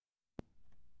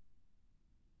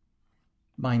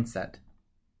Mindset.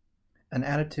 An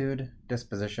attitude,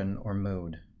 disposition, or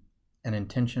mood. An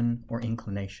intention or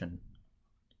inclination.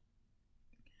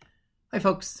 Hi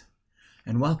folks,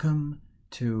 and welcome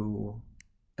to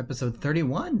episode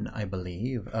 31, I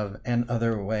believe, of An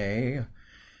Other Way.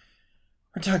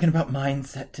 We're talking about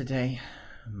mindset today.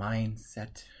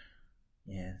 Mindset.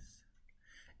 Yes.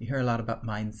 You hear a lot about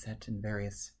mindset in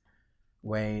various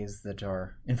ways that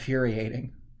are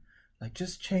infuriating. Like,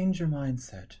 just change your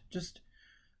mindset. Just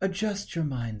adjust your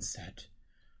mindset.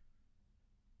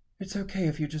 It's okay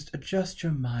if you just adjust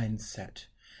your mindset.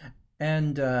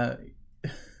 And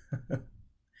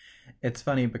it's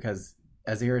funny because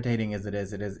as irritating as it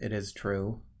is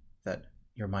true that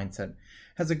your mindset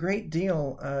has a great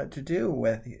deal to do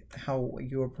with how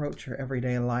you approach your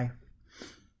everyday life.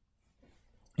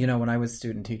 You know, when I was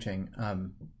student teaching,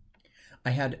 I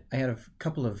had a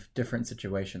couple of different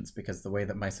situations because the way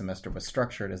that my semester was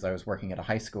structured is I was working at a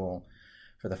high school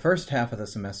for the first half of the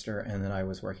semester, and then I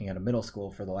was working at a middle school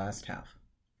for the last half.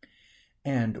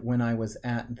 And when I was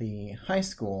at the high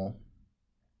school,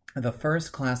 the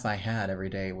first class I had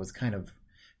every day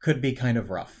could be kind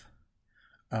of rough.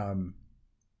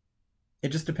 It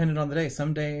just depended on the day.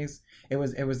 Some days it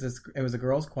was a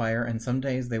girls' choir, and some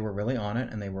days they were really on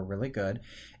it and they were really good,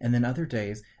 and then other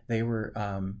days they were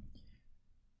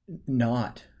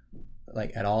not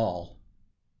like at all,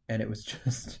 and it was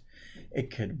just. It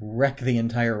could wreck the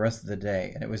entire rest of the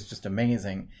day. And it was just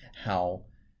amazing how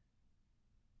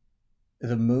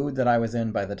the mood that I was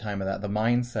in by the time of that, the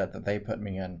mindset that they put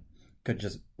me in, could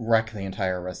just wreck the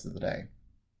entire rest of the day.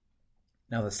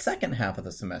 Now, the second half of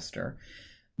the semester,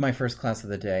 my first class of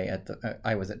the day,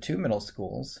 I was at two middle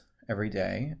schools every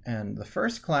day. And the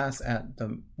first class at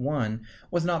the one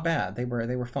was not bad. They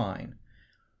were fine.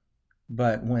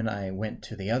 But when I went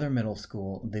to the other middle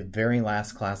school, the very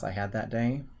last class I had that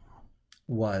day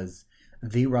was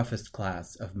the roughest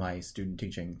class of my student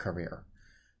teaching career.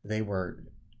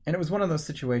 And it was one of those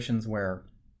situations where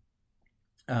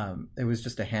it was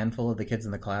just a handful of the kids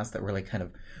in the class that really kind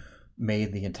of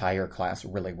made the entire class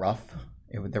really rough.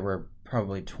 There were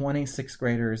probably 20 sixth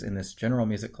graders in this general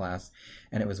music class,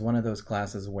 and it was one of those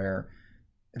classes where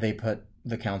the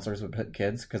counselors would put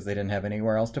kids because they didn't have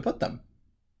anywhere else to put them.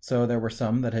 So there were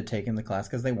some that had taken the class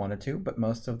because they wanted to, but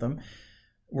most of them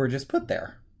were just put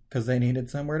there because they needed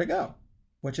somewhere to go,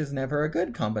 which is never a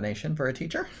good combination for a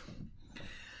teacher.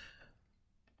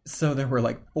 So there were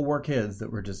like 4 kids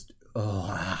that were just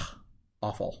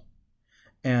awful.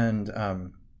 And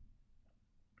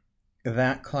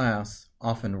that class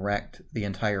often wrecked the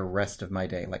entire rest of my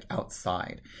day, like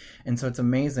outside. And so it's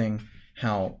amazing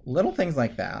how little things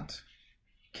like that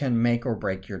can make or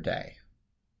break your day.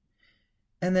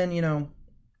 And then,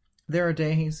 there are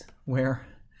days where,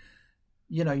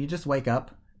 you just wake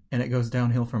up and it goes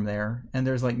downhill from there, and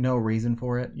there's like no reason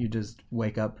for it. You just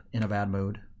wake up in a bad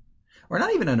mood. Or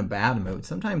not even in a bad mood.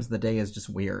 Sometimes the day is just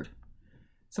weird.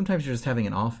 Sometimes you're just having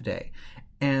an off day.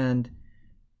 And,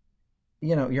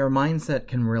 your mindset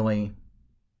can really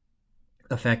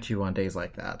affect you on days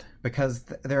like that. Because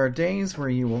there are days where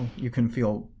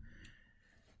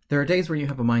there are days where you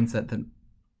have a mindset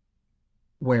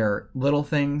where little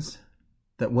things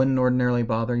that wouldn't ordinarily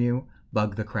bother you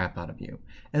bug the crap out of you.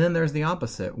 And then there's the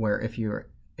opposite, where if your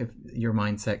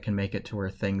mindset can make it to where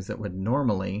things that would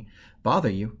normally bother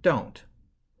you don't.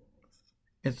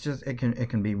 It's just it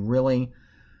can be really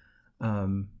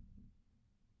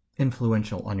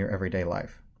influential on your everyday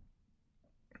life.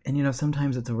 And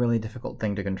sometimes it's a really difficult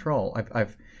thing to control.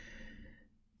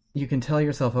 You can tell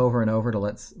yourself over and over to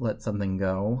let something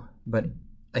go, but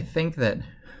I think that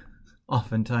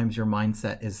oftentimes your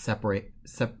mindset is separate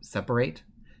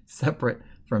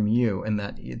from you, and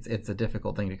that it's a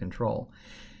difficult thing to control.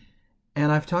 And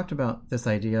I've talked about this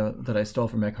idea that I stole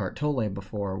from Eckhart Tolle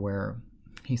before, where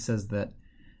he says that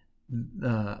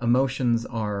emotions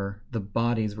are the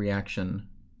body's reaction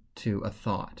to a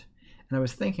thought. And I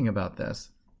was thinking about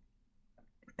this,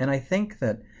 and I think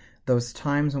that those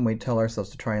times when we tell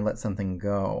ourselves to try and let something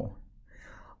go,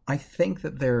 I think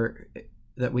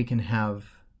that we can have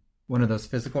one of those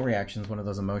physical reactions, one of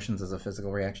those emotions as a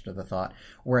physical reaction to the thought,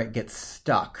 where it gets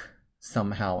stuck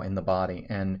somehow in the body,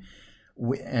 and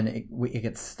it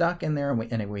gets stuck in there,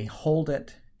 and we hold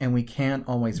it, and we can't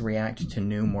always react to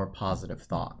new, more positive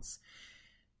thoughts.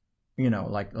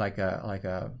 Like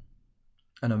an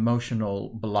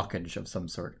emotional blockage of some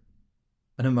sort,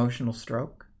 an emotional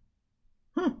stroke.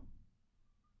 Not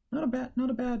a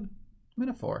bad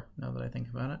metaphor. Now that I think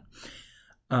about it.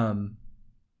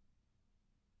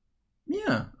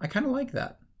 Yeah, I kind of like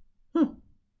that.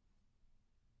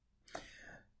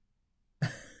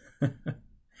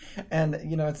 And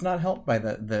it's not helped by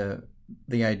the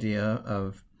idea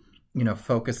of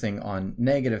focusing on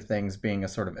negative things being a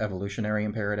sort of evolutionary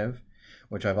imperative,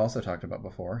 which I've also talked about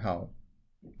before. How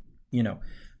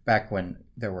back when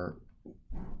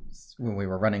we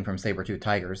were running from saber-toothed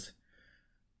tigers,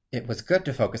 it was good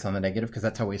to focus on the negative because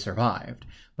that's how we survived.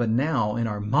 But now in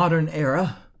our modern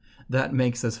era, that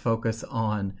makes us focus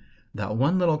on that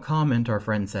one little comment our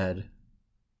friend said.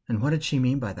 And what did she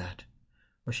mean by that?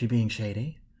 Was she being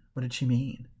shady? What did she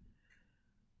mean?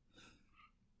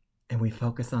 And we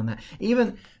focus on that.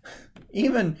 Even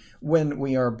when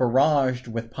we are barraged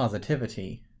with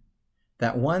positivity,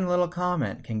 that one little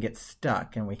comment can get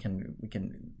stuck, and we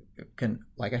can,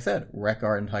 like I said, wreck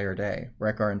our entire day,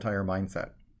 wreck our entire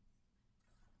mindset.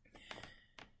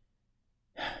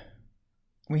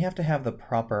 We have to have the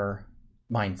proper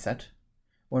mindset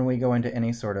when we go into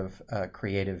any sort of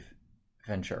creative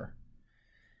venture.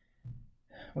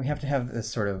 We have to have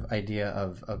this sort of idea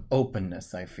of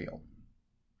openness, I feel.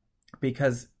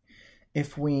 Because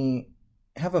if we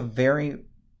have a very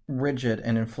rigid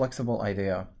and inflexible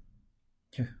idea,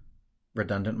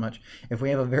 redundant much, if we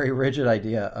have a very rigid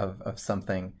idea of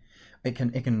something, it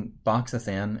can box us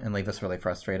in and leave us really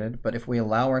frustrated. But if we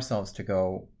allow ourselves to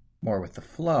go more with the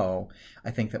flow,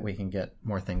 I think that we can get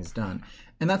more things done.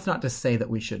 And that's not to say that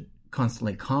we should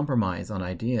constantly compromise on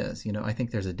ideas. I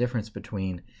think there's a difference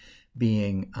between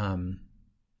being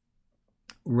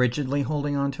rigidly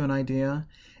holding on to an idea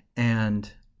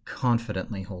and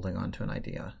confidently holding on to an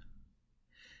idea.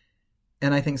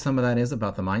 And I think some of that is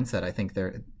about the mindset. I think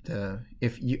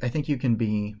I think you can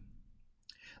be,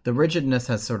 the rigidness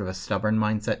has sort of a stubborn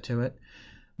mindset to it,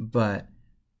 but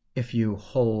if you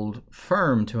hold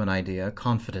firm to an idea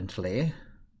confidently,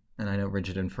 and I know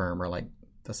rigid and firm are like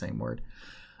the same word,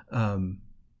 but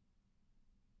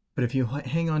if you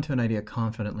hang on to an idea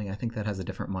confidently, I think that has a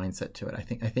different mindset to it.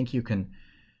 I think you can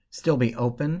still be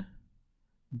open,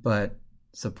 but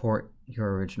support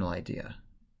your original idea.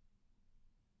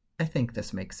 I think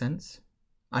this makes sense.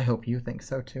 I hope you think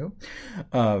so too.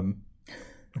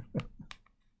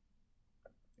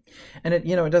 And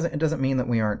it doesn't mean that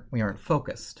we aren't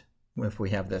focused if we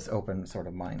have this open sort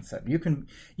of mindset.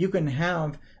 You can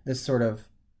have this sort of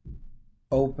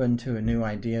open to a new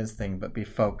ideas thing, but be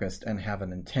focused and have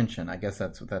an intention. I guess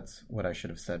that's what I should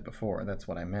have said before. That's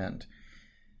what I meant.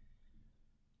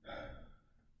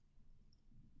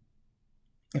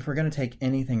 If we're going to take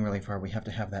anything really far, we have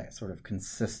to have that sort of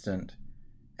consistent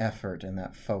effort and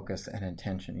that focus and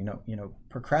intention.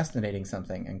 Procrastinating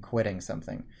something and quitting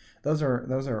something, those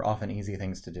are often easy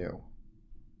things to do.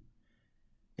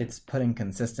 It's putting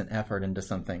consistent effort into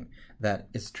something that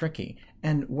is tricky.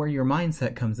 And where your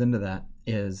mindset comes into that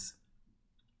is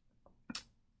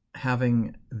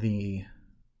having the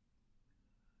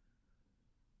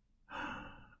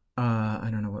I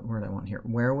don't know what word I want here.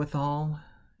 Wherewithal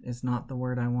is not the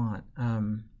word I want.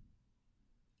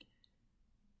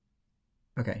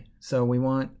 Okay, so we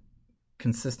want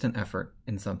consistent effort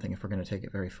in something if we're going to take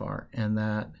it very far. And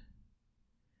that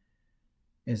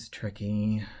is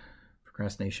tricky.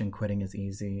 Procrastination, quitting is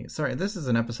easy. Sorry, this is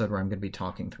an episode where I'm going to be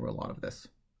talking through a lot of this,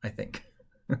 I think.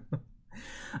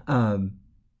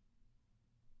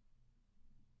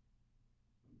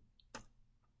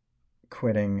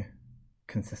 Quitting,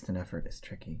 consistent effort is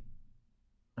tricky.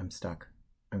 I'm stuck.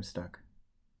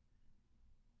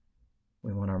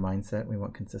 We want our mindset. We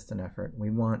want consistent effort. We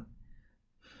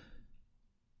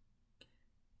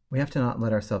have to not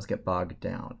let ourselves get bogged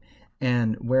down.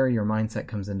 And where your mindset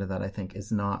comes into that, I think,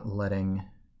 is not letting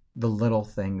the little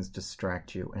things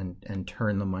distract you and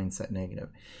turn the mindset negative.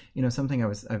 Something I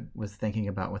was thinking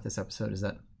about with this episode is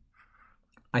that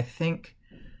I think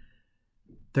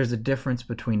there's a difference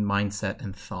between mindset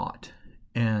and thought.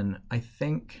 And I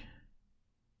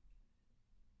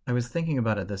was thinking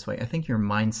about it this way. I think your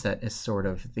mindset is sort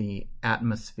of the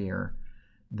atmosphere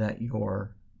that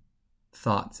your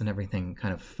thoughts and everything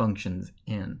kind of functions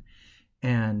in.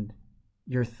 And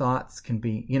your thoughts can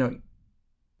be,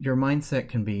 your mindset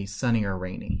can be sunny or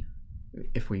rainy,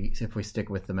 if we stick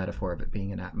with the metaphor of it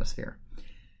being an atmosphere.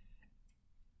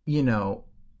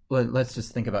 Let's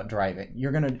just think about driving.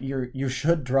 You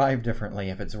should drive differently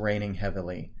if it's raining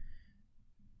heavily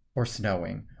or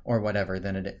snowing or whatever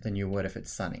than you would if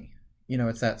it's sunny.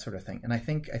 It's that sort of thing. And I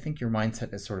think your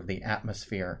mindset is sort of the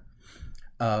atmosphere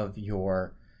of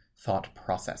your thought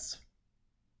process.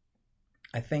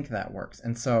 I think that works.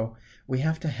 And so we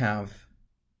have to have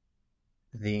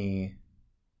the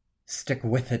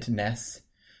stick-with-it-ness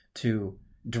to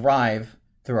drive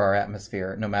through our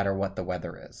atmosphere no matter what the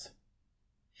weather is.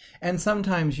 And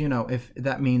sometimes, if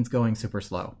that means going super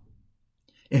slow.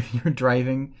 If you're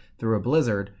driving through a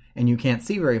blizzard and you can't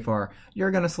see very far,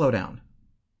 you're going to slow down.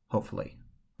 Hopefully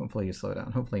you slow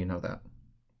down. Hopefully you know that.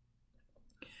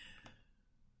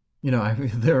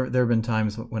 There have been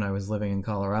times when I was living in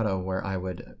Colorado where I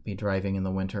would be driving in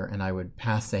the winter and I would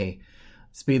pass a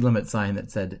speed limit sign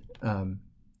that said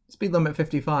speed limit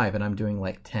 55, and I'm doing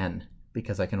like 10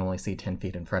 because I can only see 10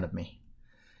 feet in front of me.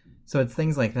 So it's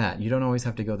things like that. You don't always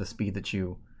have to go the speed that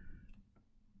you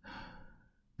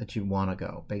want to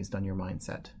go based on your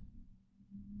mindset.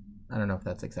 I don't know if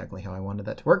that's exactly how I wanted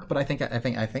that to work, but I think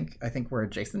we're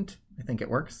adjacent. I think it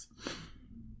works.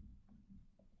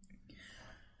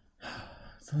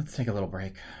 So let's take a little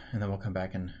break, and then we'll come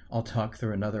back and I'll talk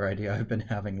through another idea I've been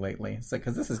having lately. So,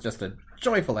 because this is just a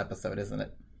joyful episode, isn't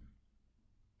it?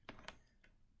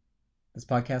 This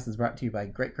podcast is brought to you by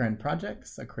Great Grand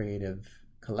Projects, a creative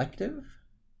collective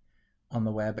on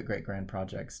the web at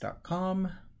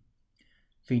greatgrandprojects.com,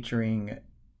 featuring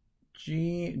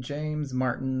James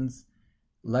Martin's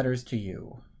Letters to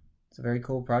You. It's a very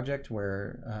cool project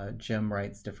where Jim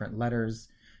writes different letters.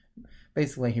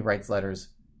 Basically, he writes letters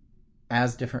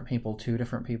as different people to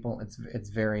different people. It's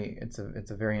a very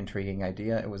intriguing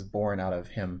idea. It was born out of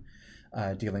him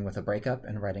dealing with a breakup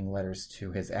and writing letters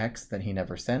to his ex that he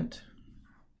never sent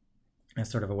as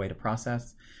sort of a way to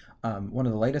process. One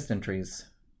of the latest entries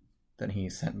that he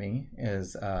sent me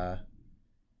is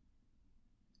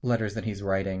letters that he's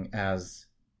writing as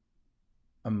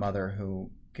a mother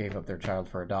who gave up their child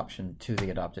for adoption to the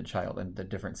adopted child, and the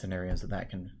different scenarios that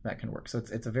can work. So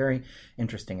it's a very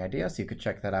interesting idea. So you could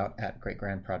check that out at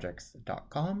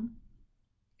greatgrandprojects.com.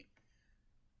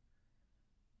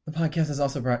 The podcast is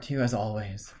also brought to you, as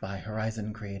always, by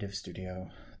Horizon Creative Studio,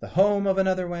 the home of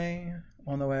Another Way,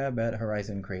 on the web at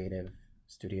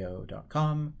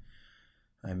horizoncreativestudio.com.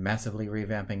 I'm massively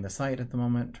revamping the site at the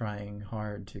moment, trying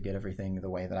hard to get everything the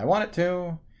way that I want it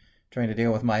to, trying to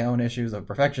deal with my own issues of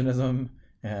perfectionism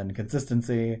and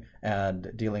consistency,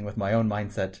 and dealing with my own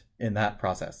mindset in that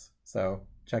process. So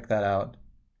check that out.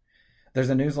 There's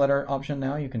a newsletter option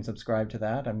now. You can subscribe to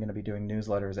that. I'm going to be doing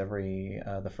newsletters every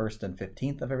the 1st and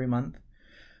 15th of every month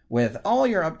with all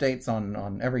your updates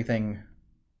on everything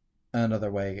Another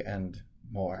Way and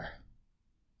more.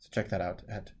 So check that out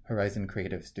at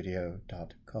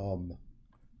horizoncreativestudio.com.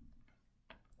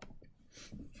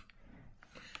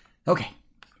 Okay,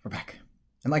 we're back.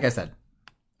 And like I said,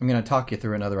 I'm going to talk you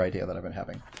through another idea that I've been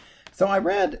having. So I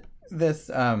read this,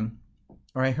 or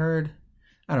I heard,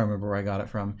 I don't remember where I got it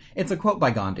from. It's a quote by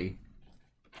Gandhi.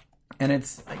 And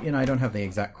it's, I don't have the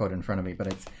exact quote in front of me,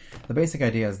 but the basic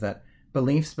idea is that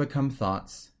beliefs become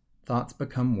thoughts, thoughts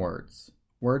become words,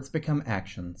 words become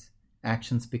actions,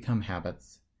 actions become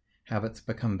habits, habits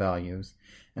become values,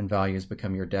 and values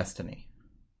become your destiny.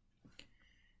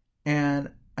 And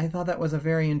I thought that was a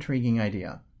very intriguing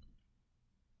idea.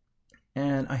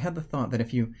 And I had the thought that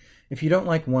if you don't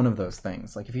like one of those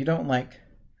things, like if you don't like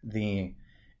the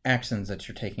actions that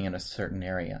you're taking in a certain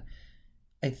area,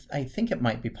 I think it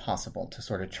might be possible to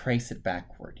sort of trace it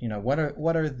backward. What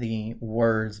are the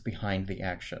words behind the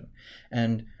action?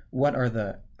 And what are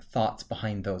the thoughts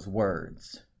behind those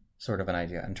words? Sort of an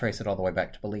idea, and trace it all the way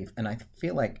back to belief. And I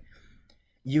feel like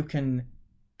you can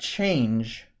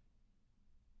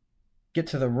get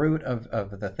to the root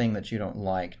of the thing that you don't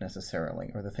like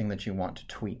necessarily, or the thing that you want to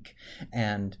tweak,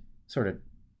 and sort of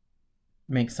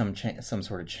make some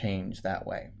sort of change that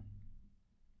way.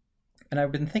 And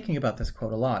I've been thinking about this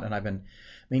quote a lot, and I've been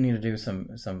meaning to do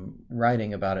some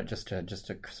writing about it just to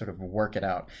sort of work it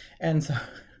out. And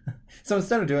so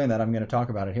instead of doing that, I'm going to talk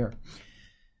about it here.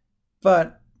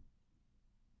 But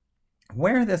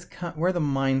where the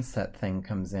mindset thing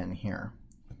comes in here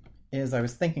is I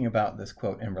was thinking about this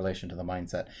quote in relation to the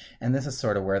mindset, and this is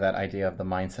sort of where that idea of the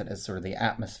mindset as sort of the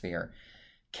atmosphere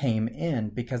came in,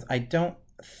 because I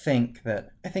think the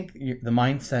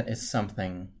mindset is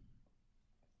something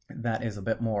that is a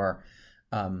bit more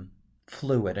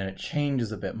fluid, and it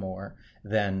changes a bit more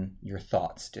than your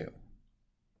thoughts do.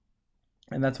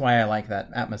 And that's why I like that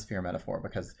atmosphere metaphor,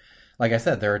 because like I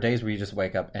said, there are days where you just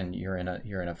wake up and you're in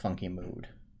a funky mood.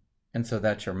 And so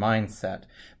that's your mindset,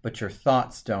 but your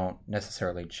thoughts don't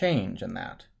necessarily change in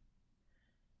that.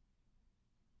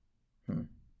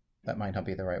 That might not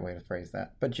be the right way to phrase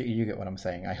that, but you get what I'm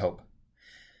saying, I hope.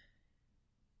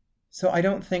 So I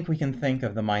don't think we can think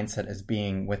of the mindset as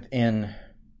being within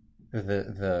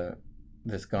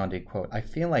this Gandhi quote. I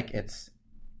feel like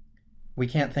we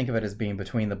can't think of it as being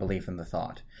between the belief and the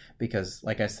thought, because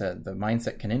like I said, the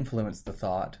mindset can influence the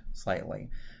thought slightly,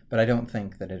 but I don't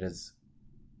think that it is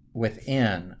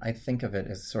within. I think of it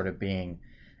as sort of being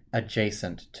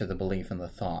adjacent to the belief and the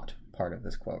thought part of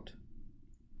this quote.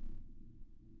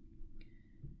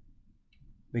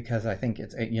 because I think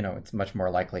it's much more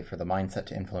likely for the mindset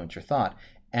to influence your thought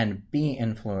and be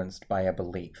influenced by a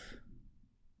belief.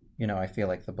 I feel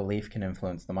like the belief can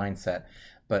influence the mindset,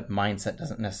 but mindset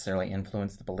doesn't necessarily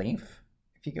influence the belief,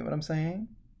 if you get what I'm saying.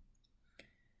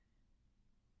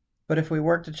 But if we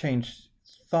work to change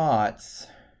thoughts,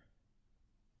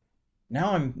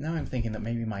 now I'm thinking that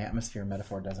maybe my atmosphere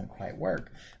metaphor doesn't quite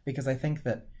work, because I think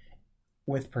that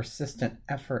with persistent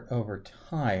effort over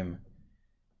time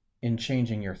in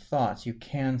changing your thoughts, you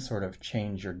can sort of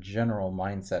change your general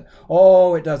mindset.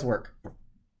 Oh, it does work.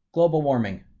 Global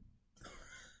warming.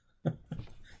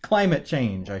 Climate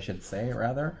change, I should say,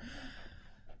 rather.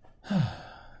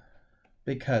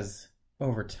 Because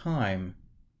over time,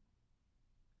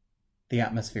 the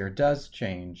atmosphere does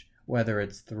change, whether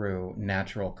it's through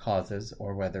natural causes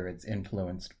or whether it's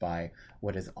influenced by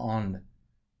what is on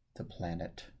the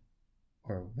planet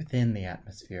or within the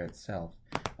atmosphere itself.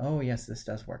 Oh, yes, this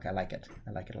does work. I like it.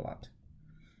 I like it a lot.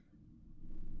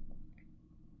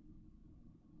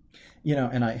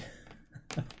 And I...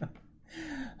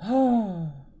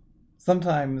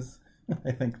 sometimes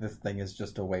I think this thing is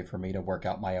just a way for me to work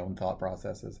out my own thought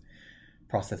processes,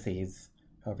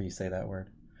 however you say that word.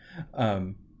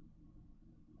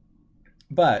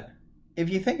 But if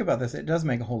you think about this, it does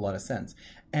make a whole lot of sense.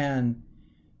 And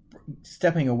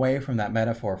stepping away from that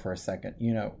metaphor for a second,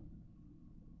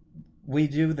 we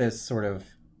do this sort of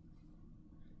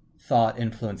thought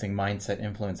influencing mindset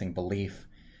influencing belief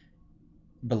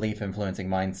influencing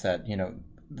mindset,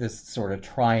 this sort of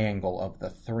triangle of the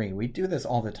three. We do this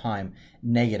all the time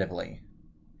negatively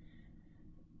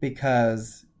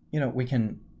because, we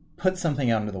can put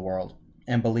something out into the world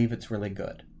and believe it's really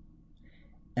good.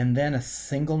 And then a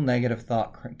single negative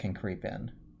thought can creep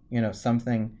in.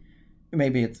 Something,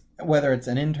 maybe it's, whether it's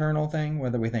an internal thing,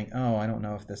 whether we think, oh, I don't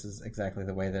know if this is exactly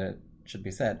the way that it should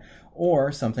be said,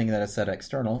 or something that is said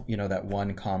external, that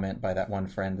one comment by that one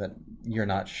friend that you're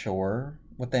not sure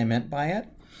what they meant by it.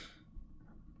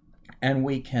 And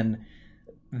we can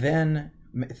then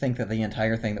think that the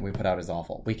entire thing that we put out is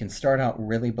awful. We can start out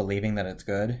really believing that it's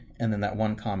good, and then that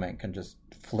one comment can just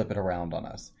flip it around on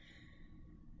us.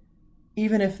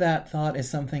 Even if that thought is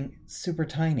something super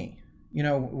tiny.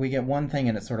 We get one thing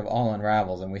and it sort of all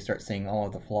unravels and we start seeing all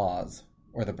of the flaws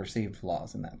or the perceived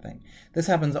flaws in that thing. This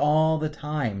happens all the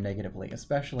time negatively,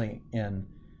 especially in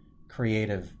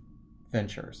creative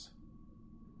ventures.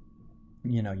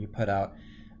 You put out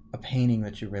a painting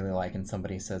that you really like and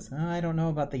somebody says, oh, I don't know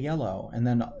about the yellow. And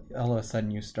then all of a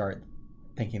sudden you start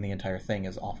thinking the entire thing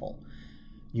is awful.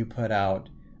 You put out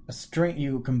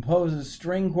you compose a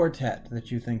string quartet that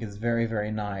you think is very,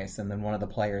 very nice. And then one of the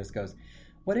players goes,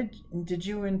 what did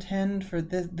you intend for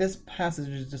this? This passage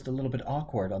is just a little bit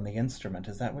awkward on the instrument.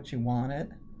 Is that what you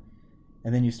wanted?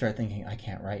 And then you start thinking, I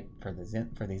can't write for these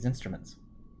instruments.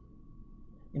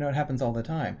 It happens all the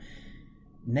time.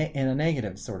 In a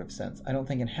negative sort of sense. I don't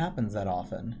think it happens that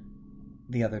often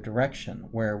the other direction,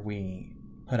 where we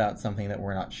put out something that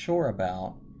we're not sure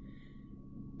about,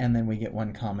 and then we get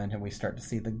one comment and we start to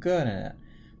see the good in it,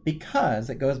 because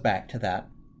it goes back to that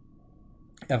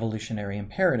evolutionary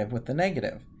imperative with the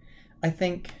negative. I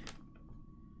think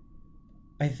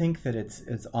that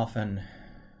it's often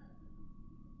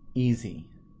easy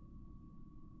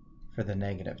for the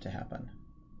negative to happen.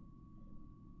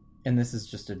 And this is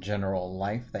just a general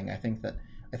life thing. I think that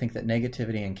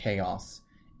negativity and chaos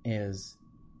is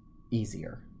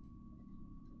easier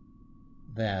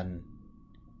than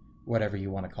whatever you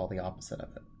want to call the opposite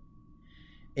of it.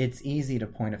 It's easy to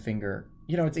point a finger.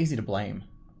 It's easy to blame.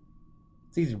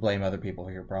 It's easy to blame other people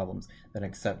for your problems than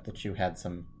accept that you had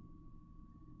some.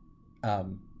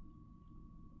 Than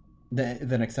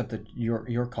accept that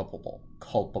you're culpable.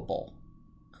 Culpable.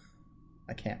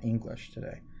 I can't English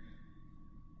today.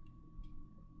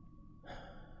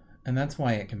 And that's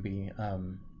why it can be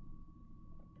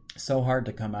so hard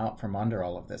to come out from under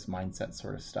all of this mindset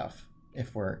sort of stuff.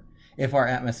 If our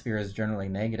atmosphere is generally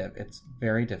negative, it's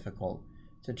very difficult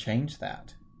to change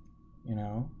that,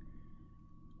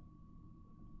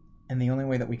 And the only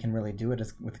way that we can really do it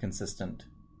is with consistent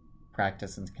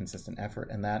practice and consistent effort,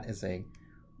 and that is a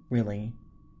really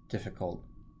difficult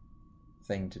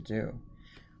thing to do.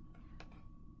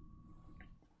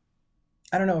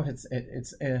 I don't know if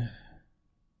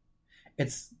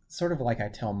it's sort of like I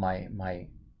tell my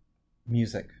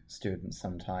music students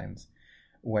sometimes,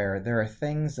 where there are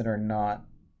things that are not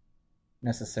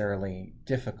necessarily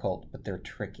difficult, but they're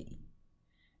tricky.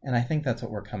 And I think that's what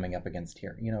we're coming up against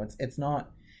here. It's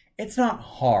not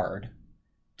hard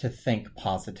to think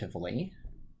positively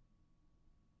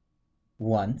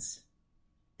once.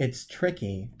 It's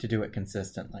tricky to do it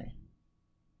consistently.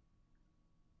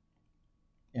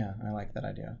 Yeah, I like that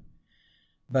idea.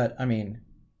 But I mean,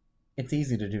 it's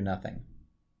easy to do nothing.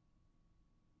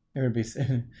 It would be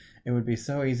it would be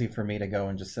so easy for me to go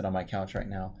and just sit on my couch right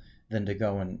now than to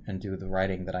go and do the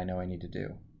writing that I know I need to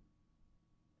do.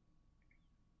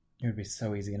 It would be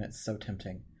so easy, and it's so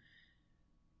tempting.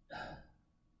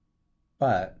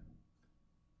 But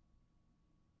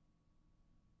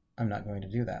I'm not going to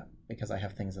do that because I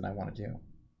have things that I want to do.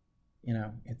 You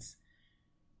know,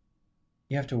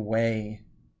 you have to weigh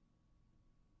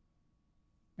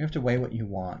what you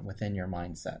want within your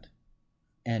mindset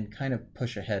and kind of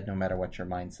push ahead no matter what your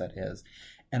mindset is.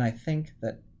 And I think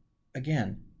that,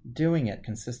 again, doing it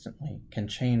consistently can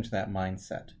change that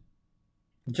mindset.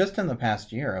 Just in the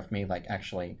past year of me, like,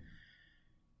 actually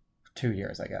 2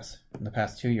 years, I guess, in the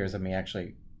past 2 years of me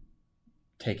actually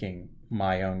taking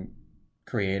my own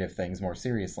creative things more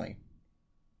seriously,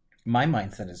 my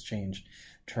mindset has changed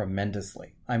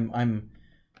tremendously. I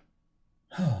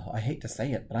hate to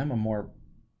say it, but I'm a more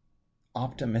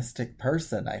optimistic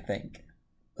person, I think.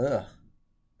 Ugh.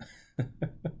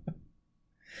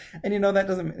 And that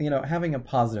doesn't, having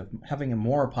a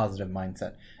more positive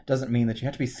mindset doesn't mean that you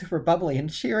have to be super bubbly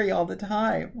and cheery all the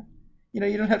time.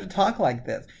 You don't have to talk like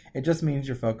this. It just means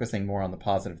you're focusing more on the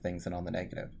positive things than on the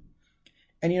negative.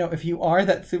 And if you are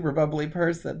that super bubbly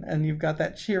person and you've got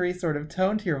that cheery sort of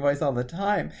tone to your voice all the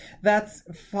time, that's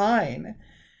fine,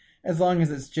 as long as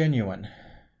it's genuine.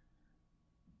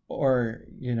 Or,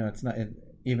 it's not,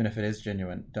 even if it is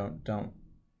genuine,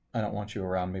 I don't want you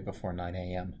around me before 9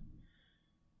 a.m.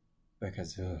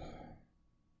 Because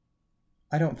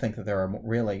I don't think that there are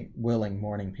really willing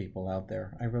morning people out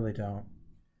there. I really don't.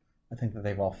 I think that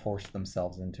they've all forced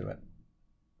themselves into it.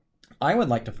 I would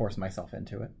like to force myself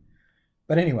into it.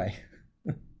 But anyway,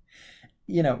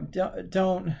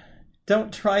 don't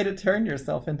try to turn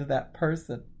yourself into that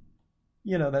person.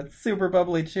 That super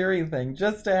bubbly, cheery thing,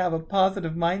 just to have a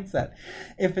positive mindset,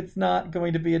 if it's not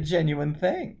going to be a genuine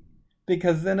thing.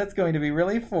 Because then it's going to be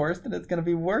really forced, and it's going to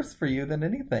be worse for you than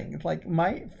anything. Like,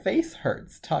 my face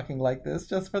hurts talking like this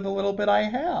just for the little bit I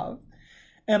have.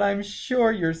 And I'm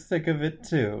sure you're sick of it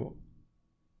too.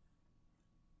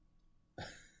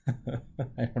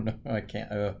 I don't know. I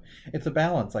can't. It's a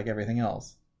balance like everything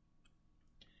else.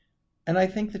 And I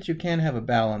think that you can have a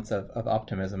balance of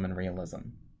optimism and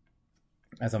realism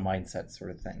as a mindset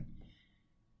sort of thing.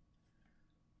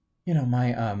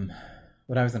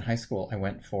 When I was in high school, I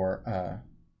went for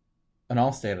an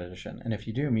all-state audition. And if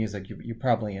you do music, you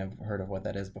probably have heard of what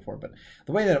that is before. But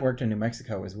the way that it worked in New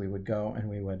Mexico is we would go and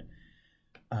we would...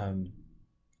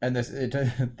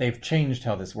 they've changed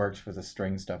how this works for the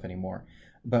string stuff anymore.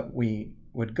 But we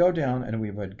would go down and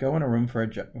we would go in a room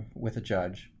with a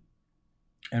judge,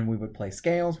 and we would play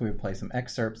scales. We would play some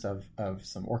excerpts of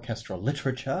some orchestral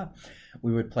literature.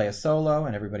 We would play a solo,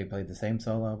 and everybody played the same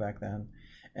solo back then.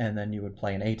 And then you would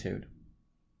play an etude.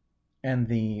 And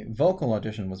the vocal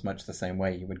audition was much the same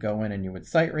way. You would go in and you would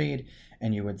sight read,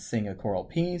 and you would sing a choral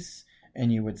piece,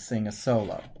 and you would sing a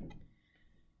solo.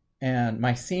 And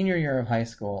my senior year of high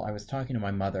school, I was talking to my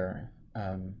mother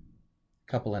a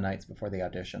couple of nights before the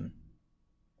audition.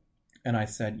 And I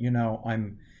said,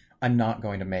 I'm not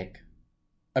going to make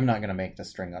the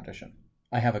string audition.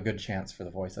 I have a good chance for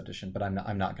the voice audition, but I'm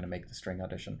not going to make the string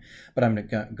audition. But I'm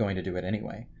going to do it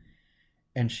anyway.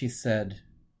 And she said,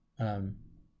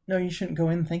 no, you shouldn't go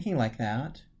in thinking like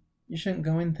that. You shouldn't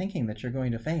go in thinking that you're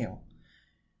going to fail.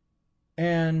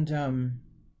 And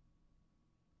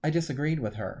I disagreed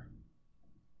with her,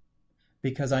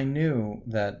 because I knew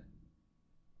that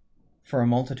for a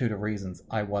multitude of reasons,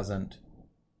 I wasn't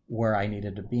where I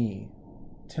needed to be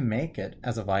to make it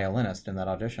as a violinist in that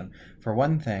audition. For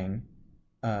one thing,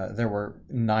 there were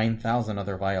 9,000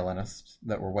 other violinists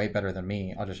that were way better than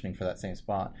me auditioning for that same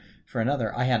spot. For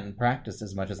another, I hadn't practiced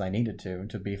as much as I needed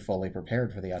to be fully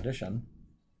prepared for the audition.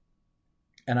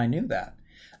 And I knew that.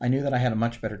 I knew that I had a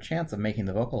much better chance of making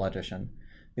the vocal audition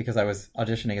because I was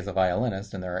auditioning as a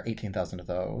violinist, and there are 18,000 of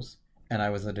those. And I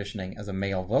was auditioning as a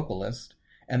male vocalist,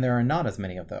 and there are not as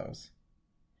many of those.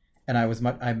 And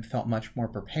I felt much more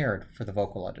prepared for the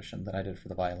vocal audition than I did for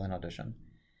the violin audition.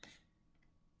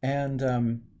 And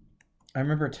I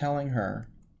remember telling her,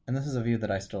 and this is a view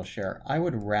that I still share, I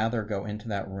would rather go into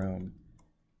that room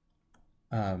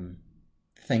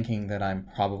thinking that I'm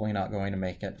probably not going to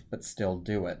make it, but still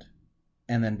do it,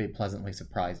 and then be pleasantly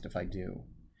surprised if I do,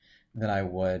 than I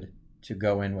would to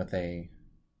go in with a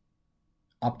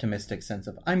optimistic sense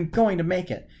of, I'm going to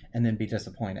make it, and then be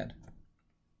disappointed.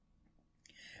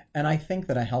 And I think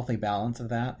that a healthy balance of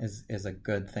that is a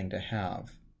good thing to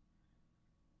have.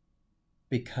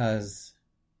 Because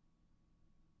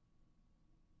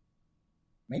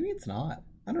maybe it's not.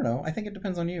 I don't know. I think it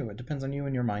depends on you. It depends on you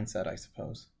and your mindset, I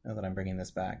suppose, now that I'm bringing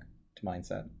this back to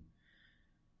mindset.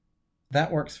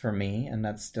 That works for me, and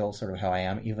that's still sort of how I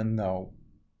am, even though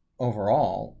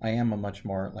overall I am a much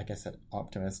more, like I said,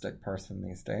 optimistic person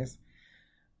these days.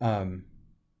 Um,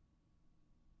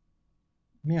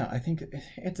 yeah, I think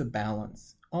it's a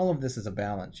balance. All of this is a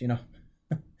balance.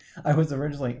 I was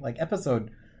originally, like,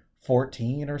 episode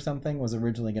 14 or something was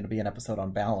originally going to be an episode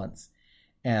on balance,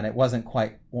 and it wasn't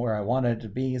quite where I wanted it to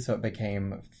be, so it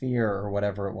became fear or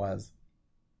whatever it was.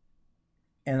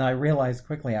 And I realized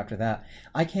quickly after that,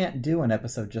 I can't do an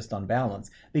episode just on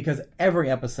balance because every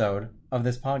episode of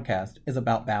this podcast is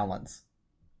about balance.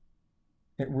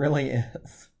 It really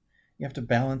is. You have to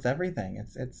balance everything.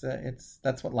 It's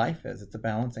that's what life is. It's a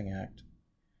balancing act.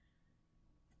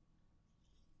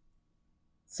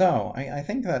 So I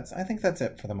think that's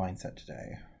it for the mindset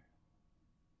today.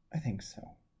 I think so.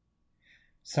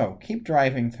 So keep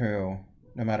driving through,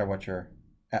 no matter what your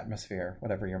atmosphere,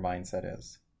 whatever your mindset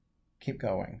is. Keep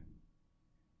going.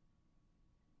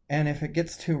 And if it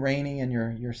gets too rainy and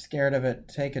you're scared of it,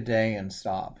 take a day and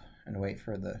stop and wait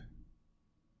for the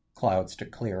clouds to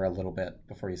clear a little bit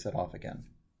before you set off again.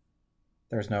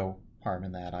 There's no harm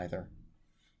in that either.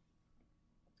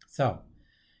 So,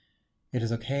 it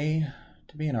is okay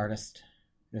to be an artist.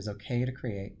 It is okay to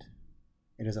create.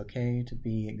 It is okay to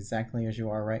be exactly as you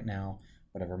are right now,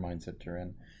 whatever mindset you're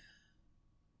in.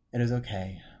 It is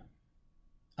okay.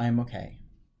 I am okay.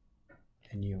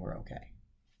 And you are okay.